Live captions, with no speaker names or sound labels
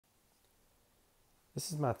This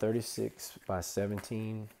is my 36 by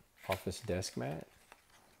 17 office desk mat.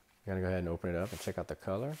 I'm gonna go ahead and open it up and check out the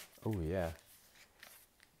color. Oh yeah,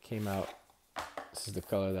 came out, this is the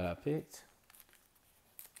color that I picked.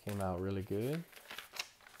 Came out really good.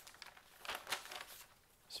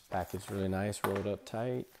 This package really nice, rolled up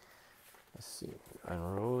tight. Let's see,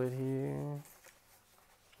 unroll it here.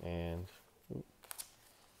 And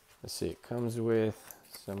let's see, it comes with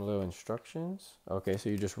some little instructions. Okay, so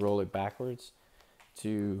you just roll it backwards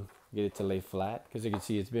to get it to lay flat, because you can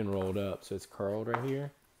see it's been rolled up, so it's curled right here.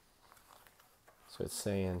 So it's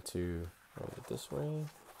saying to roll it this way.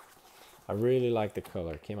 I really like the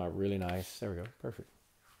color. It came out really nice. There we go, perfect.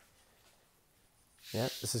 Yeah,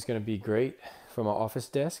 this is going to be great for my office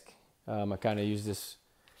desk. I kind of use this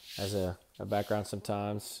as a background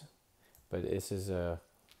sometimes, but this is going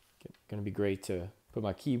to be great to put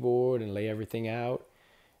my keyboard and lay everything out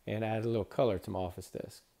and add a little color to my office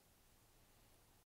desk.